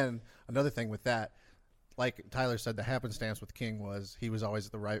powerful. And another thing with that, like Tyler said, the happenstance with King was he was always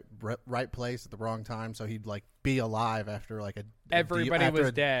at the right place at the wrong time, so he'd, like, be alive after, like, everybody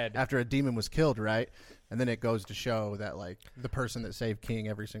was dead. After a demon was killed, right? And then it goes to show that, like, the person that saved King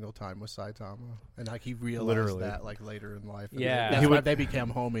every single time was Saitama. And, like, he realized that, like, later in life. Yeah. That's why they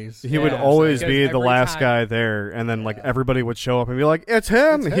became homies. He would always be the last guy there. And then, like, everybody would show up and be like, it's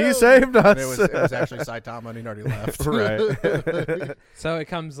him. He saved us. It was actually Saitama, and he'd already left. Right. So it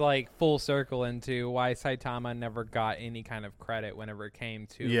comes, like, full circle into why Saitama never got any kind of credit whenever it came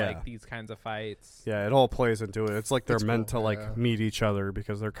to, like, these kinds of fights. Yeah, it all plays into it. It's like they're meant to, like, meet each other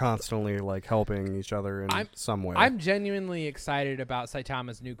because they're constantly, like, helping each other in some way. I'm genuinely excited about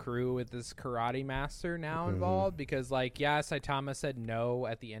Saitama's new crew with this karate master now involved because, like, Saitama said no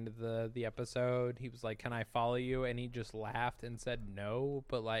at the end of the episode. He was like, can I follow you? And he just laughed and said no.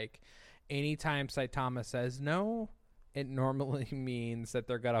 But, like, anytime Saitama says no, it normally means that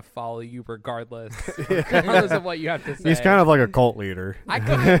they're going to follow you regardless of what you have to say. He's kind of like a cult leader. I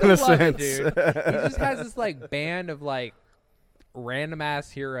kind of love it, dude. He just has this, like, band of, like, random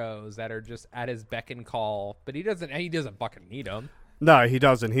ass heroes that are just at his beck and call, but he doesn't fucking need them. No, he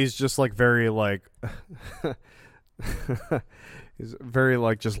doesn't. He's just like very like he's very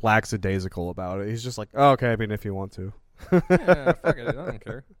like just lackadaisical about it. He's just like, oh, okay, I mean, if you want to. Yeah, fuck it, I don't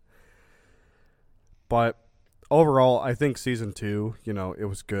care. But overall, I think season 2, it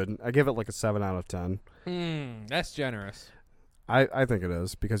was good. I give it like a 7 out of 10. That's generous. I think it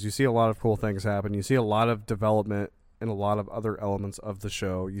is because you see a lot of cool things happen. You see a lot of development in a lot of other elements of the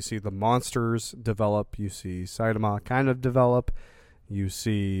show. You see the monsters develop. You see Saitama kind of develop. You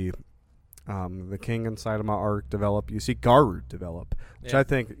see the King and Saitama arc develop. You see Garou develop, which I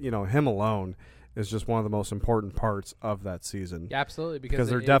think, him alone is just one of the most important parts of that season. Yeah, absolutely. Because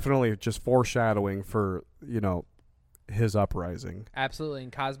they're definitely just foreshadowing for, his uprising. Absolutely.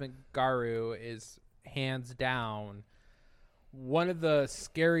 And Cosmic Garou is hands down one of the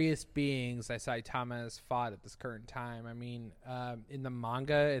scariest beings that Saitama has fought at this current time. I mean, in the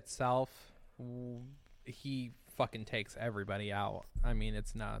manga itself, he fucking takes everybody out. I mean,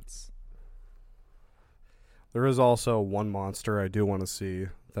 it's nuts. There is also one monster I do want to see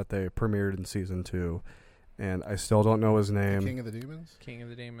that they premiered in season 2, and I still don't know his name. King of the Demons? King of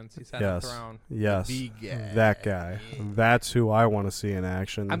the Demons. He sat on the throne. Yes. The guy. That guy. That's who I want to see in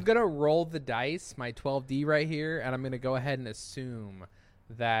action. I'm going to roll the dice, my 12D right here, and I'm going to go ahead and assume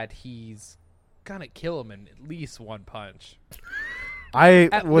that he's going to kill him in at least one punch.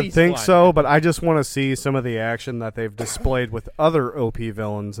 I would think so, but I just want to see some of the action that they've displayed with other OP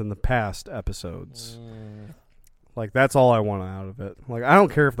villains in the past episodes. Like, that's all I want out of it. Like, I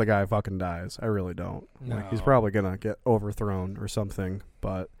don't care if the guy fucking dies. I really don't. No. Like, he's probably going to get overthrown or something,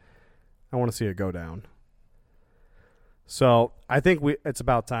 but I want to see it go down. So, I think it's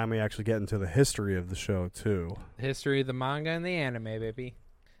about time we actually get into the history of the show, too. History of the manga and the anime, baby.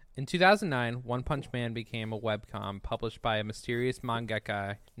 In 2009, One Punch Man became a webcomic published by a mysterious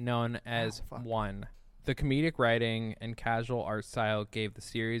mangaka known as One. The comedic writing and casual art style gave the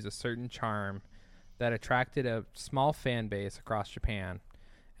series a certain charm that attracted a small fan base across Japan.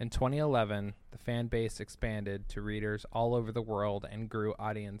 In 2011, the fan base expanded to readers all over the world and grew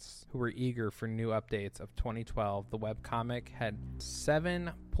audience who were eager for new updates. Of 2012, the webcomic had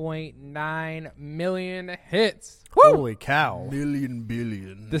 7.9 million hits. Holy cow.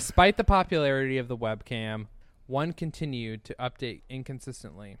 Billion. Despite the popularity of the webcam, One continued to update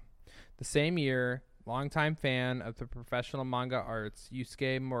inconsistently. The same year, longtime fan of the professional manga arts,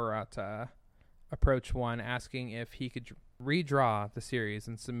 Yusuke Murata, approached One asking if he could redraw the series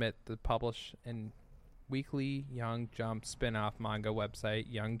and submit the publish in weekly Young Jump spin-off manga website,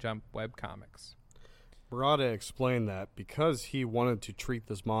 Young Jump Webcomics. Murata explained that because he wanted to treat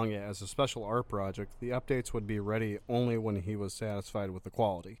this manga as a special art project, the updates would be ready only when he was satisfied with the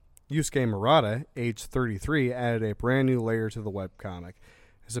quality. Yusuke Murata, age 33, added a brand new layer to the webcomic.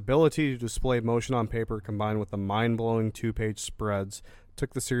 His ability to display motion on paper combined with the mind-blowing 2-page spreads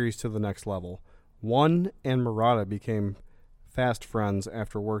took the series to the next level. One and Murata became fast friends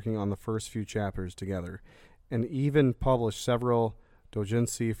after working on the first few chapters together, and even published several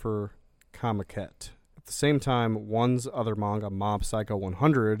doujinshi for Comiket. At the same time, One's other manga, Mob Psycho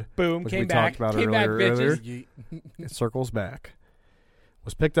 100, which we talked about earlier, it circles back,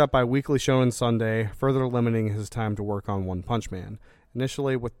 was picked up by Weekly Shonen Sunday, further limiting his time to work on One Punch Man.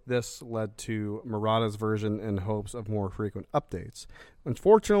 Initially, this led to Murata's version in hopes of more frequent updates.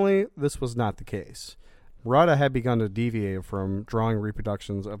 Unfortunately, this was not the case. Murata had begun to deviate from drawing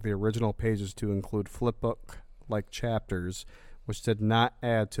reproductions of the original pages to include flipbook-like chapters, which did not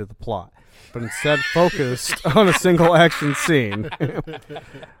add to the plot, but instead focused on a single action scene.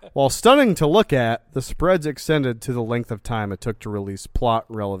 While stunning to look at, the spreads extended to the length of time it took to release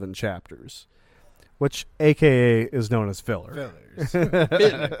plot-relevant chapters, which AKA is known as filler.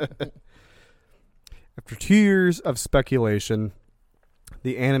 After 2 years of speculation,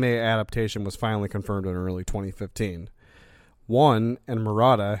 the anime adaptation was finally confirmed in early 2015. One and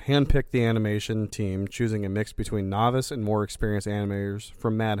Murata handpicked the animation team, choosing a mix between novice and more experienced animators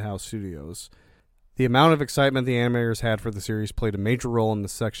from Madhouse Studios. The amount of excitement the animators had for the series played a major role in the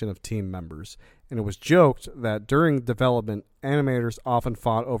selection of team members, and it was joked that during development, animators often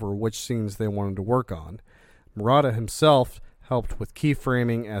fought over which scenes they wanted to work on. Murata himself helped with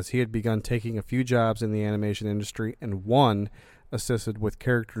keyframing as he had begun taking a few jobs in the animation industry, and One assisted with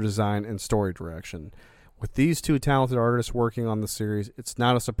character design and story direction. With these two talented artists working on the series, it's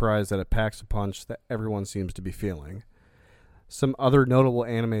not a surprise that it packs a punch that everyone seems to be feeling. Some other notable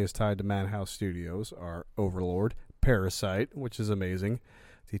animes tied to Madhouse Studios are Overlord, Parasite, which is amazing,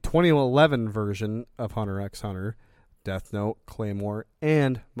 the 2011 version of Hunter x Hunter, Death Note, Claymore,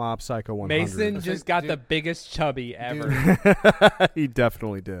 and Mob Psycho 100. Mason just got the biggest chubby ever. He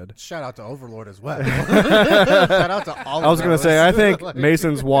definitely did. Shout out to Overlord as well. Shout out to all of those. I was going to say, I think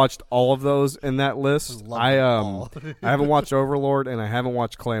Mason's watched all of those in that list. I haven't watched Overlord, and I haven't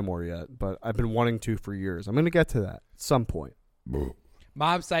watched Claymore yet, but I've been wanting to for years. I'm going to get to that at some point.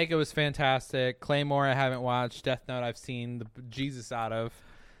 Mob Psycho is fantastic. Claymore I haven't watched. Death Note I've seen the Jesus out of.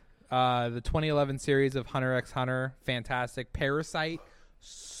 The 2011 series of Hunter x Hunter, fantastic. Parasite,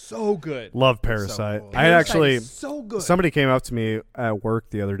 so good. Love Parasite. So cool. I actually, so good. Somebody came up to me at work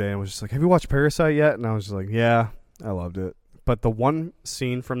the other day and was just like, "Have you watched Parasite yet?" And I was just like, "Yeah, I loved it." But the one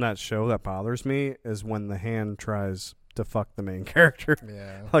scene from that show that bothers me is when the hand tries to fuck the main character.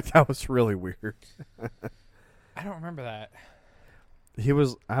 Yeah. Like, that was really weird. I don't remember that. He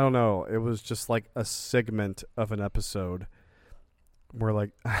was, I don't know, it was just like a segment of an episode where,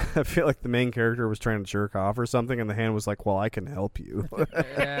 like, I feel like the main character was trying to jerk off or something, and the hand was like, "Well, I can help you."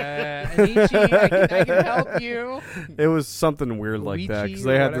 Anichi, I can help you. It was something weird like that, because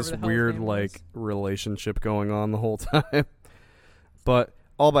they had this weird, like, relationship going on the whole time. But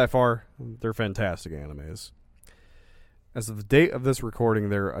all by far, they're fantastic animes. As of the date of this recording,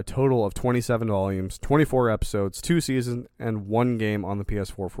 there are a total of 27 volumes, 24 episodes, 2 seasons, and 1 game on the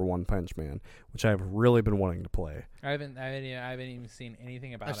PS4 for One Punch Man, which I've really been wanting to play. I haven't even seen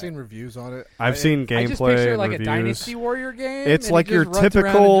anything about it. I've seen reviews on it. I've seen gameplay. I just picture like reviews. A Dynasty Warrior game. It's like your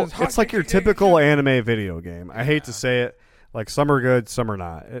typical. It's like your typical anime video game. I hate to say it. Like, some are good, some are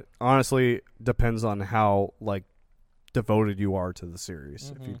not. It honestly depends on how, like, devoted you are to the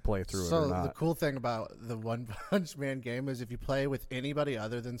series if you play through it or not. So the cool thing about the One Punch Man game is if you play with anybody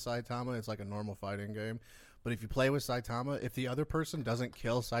other than Saitama, it's like a normal fighting game. But if you play with Saitama, if the other person doesn't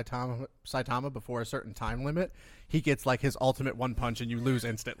kill Saitama before a certain time limit, he gets like his ultimate one punch and you lose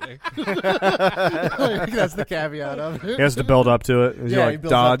instantly. That's the caveat of it. He has to build up to it. You like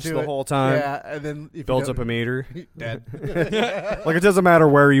dodge the whole time. Yeah, and then if builds up a meter. Dead. Like it doesn't matter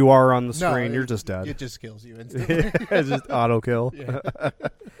where you are on the screen, you're just dead. It just kills you instantly. It's just auto kill. Yeah.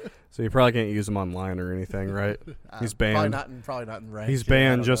 So you probably can't use him online or anything, right? He's banned. Probably not in ranked. He's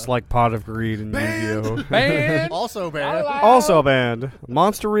banned just like Pot of Greed and Yu-Gi-Oh. Banned. Also banned. Also banned.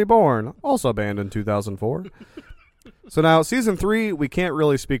 Monster Reborn. Also banned in 2004. So now Season 3 we can't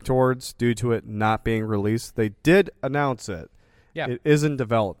really speak towards due to it not being released. They did announce it. Yeah. It is in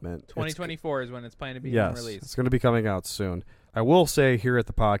development. 2024 is when it's planned to be released. Yes, it's going to be coming out soon. I will say here at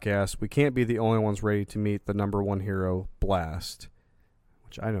the podcast, we can't be the only ones ready to meet the number one hero, Blast,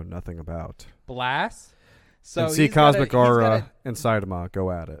 which I know nothing about. Blast? So and see Cosmic Aura and Saitama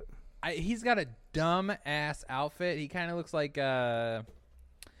go at it. He's got a dumb-ass outfit. He kind of looks like, you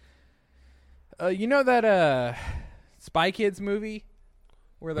know that Spy Kids movie?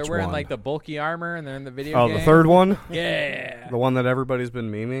 Where they're wearing like the bulky armor and they're in the video game. Oh, the third one? Yeah. The one that everybody's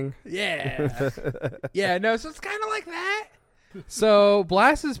been memeing? Yeah. Yeah, no, so it's kind of like that. So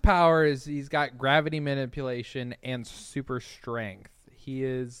Blast's power is he's got gravity manipulation and super strength. He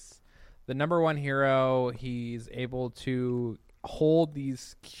is the number one hero. He's able to hold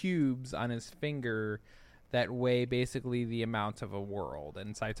these cubes on his finger that weigh basically the amount of a world,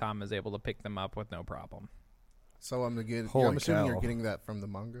 and Saitama is able to pick them up with no problem. So I'm assuming you're getting that from the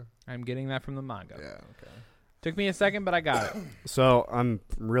manga? I'm getting that from the manga. Yeah, okay. Took me a second, but I got it. So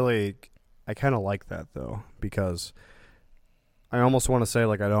I kind of like that, though, because I almost want to say,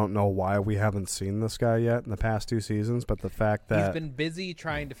 like, I don't know why we haven't seen this guy yet in the past 2 seasons, but the fact that he's been busy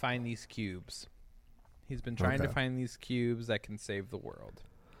trying to find these cubes. He's been trying to find these cubes that can save the world.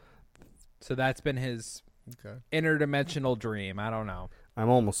 So that's been his interdimensional dream. I don't know. I'm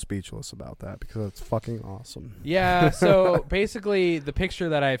almost speechless about that because it's fucking awesome. Yeah, so basically the picture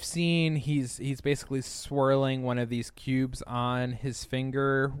that I've seen, he's basically swirling one of these cubes on his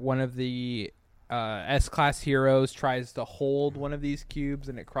finger. One of the S-class heroes tries to hold one of these cubes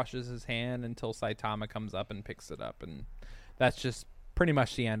and it crushes his hand until Saitama comes up and picks it up, and that's just pretty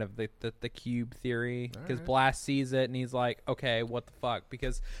much the end of the cube theory, because Blast sees it and he's like, okay, what the fuck,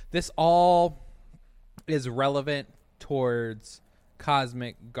 because this all is relevant towards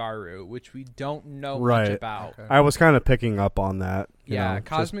Cosmic Garu, which we don't know much about. Okay. I was kind of picking up on that.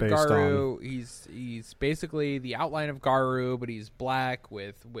 Cosmic Garu, he's basically the outline of Garu, but he's black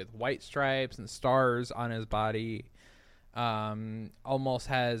with white stripes and stars on his body. Almost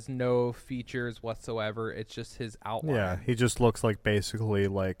has no features whatsoever. It's just his outline. Yeah, he just looks like basically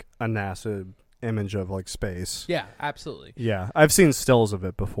like a NASA image of like space. Yeah, absolutely. Yeah, I've seen stills of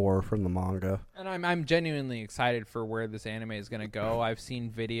it before from the manga, and I'm genuinely excited for where this anime is going to go. I've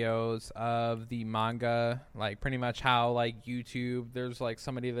seen videos of the manga, like pretty much how like YouTube, there's like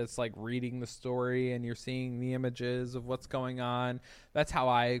somebody that's like reading the story and you're seeing the images of what's going on. That's how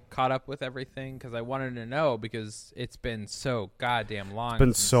I caught up with everything, because I wanted to know, because it's been so goddamn long. It's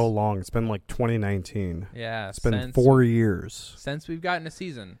been so long. It's been like 2019. Yeah, it's been 4 years since we've gotten a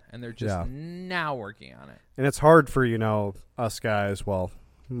season, and they're just now working on it. And it's hard for, us guys, well,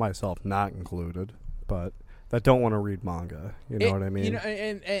 myself not included, but that don't want to read manga. You know what I mean?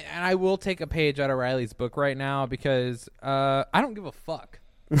 And I will take a page out of Riley's book right now, because I don't give a fuck.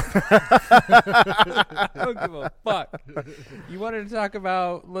 I don't give a fuck. You wanted to talk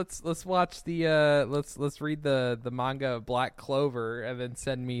about let's watch the let's read the manga of Black Clover and then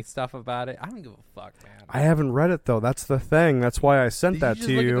send me stuff about it. I don't give a fuck, man. I haven't read it though. That's the thing. That's why I sent that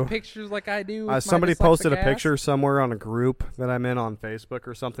to you. Look at the pictures like I do. Somebody posted a picture somewhere on a group that I'm in on Facebook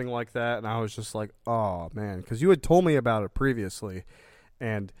or something like that, and I was just like, oh man, because you had told me about it previously,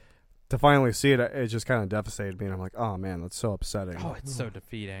 and to finally see it just kind of devastated me, and I'm like, oh man, that's so upsetting. Oh, it's so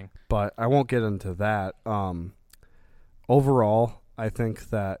defeating. But I won't get into that. Overall, I think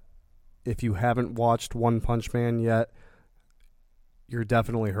that if you haven't watched One Punch Man yet, you're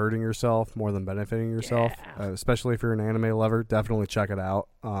definitely hurting yourself more than benefiting yourself. Especially if you're an anime lover, definitely check it out.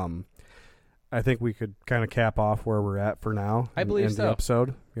 I think we could kind of cap off where we're at for now. I believe so. The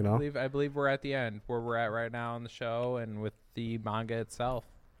episode, I believe we're at the end where we're at right now on the show and with the manga itself.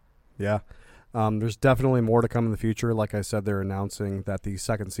 Yeah. There's definitely more to come in the future. Like I said, they're announcing that the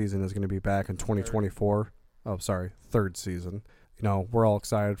second season is going to be back in 2024. Oh, sorry, third season. We're all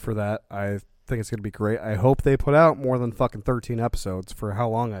excited for that. I think it's going to be great. I hope they put out more than fucking 13 episodes for how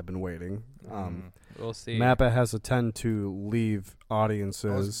long I've been waiting. We'll see. Mappa has a tend to leave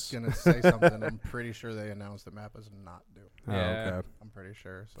audiences. I was going to say something. I'm pretty sure they announced that Mappa's not doing it. Yeah. Okay. I'm pretty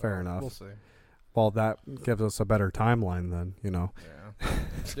sure. So Fair enough. We'll see. Well, that gives us a better timeline then, Yeah.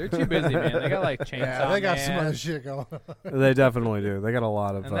 They're too busy, man. They got like Chainsaw Yeah, they got Man. some other shit going on. They definitely do. They got a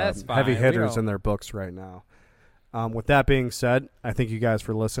lot of heavy hitters in their books right now. With that being said, I thank you guys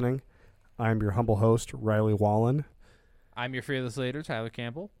for listening. I'm your humble host, Riley Wallen. I'm your fearless leader, Tyler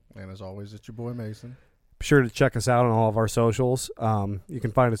Campbell. And as always, it's your boy Mason. Be sure to check us out on all of our socials. You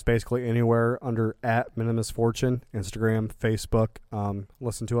can find us basically anywhere under @MinimusFortune, Instagram, Facebook.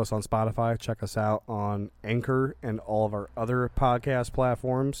 Listen to us on Spotify. Check us out on Anchor and all of our other podcast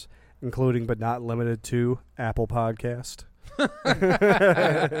platforms, including but not limited to Apple Podcast.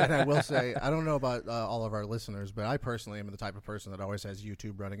 And I will say, I don't know about all of our listeners, but I personally am the type of person that always has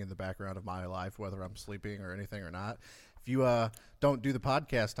YouTube running in the background of my life, whether I'm sleeping or anything or not. If you don't do the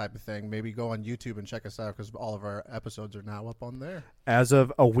podcast type of thing, maybe go on YouTube and check us out because all of our episodes are now up on there. As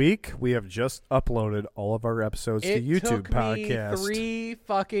of a week, we have just uploaded all of our episodes to YouTube podcast. It took me 3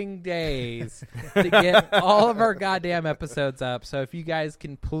 fucking days to get all of our goddamn episodes up. So if you guys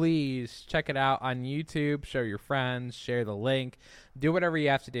can please check it out on YouTube, show your friends, share the link, do whatever you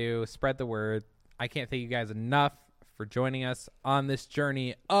have to do, spread the word. I can't thank you guys enough for joining us on this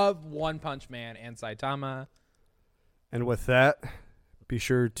journey of One Punch Man and Saitama. And with that, be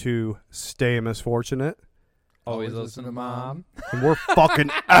sure to stay misfortunate. Always listen to Mom. And we're fucking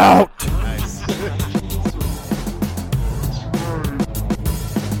out. Nice.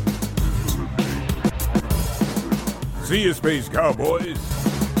 See you, Space Cowboys.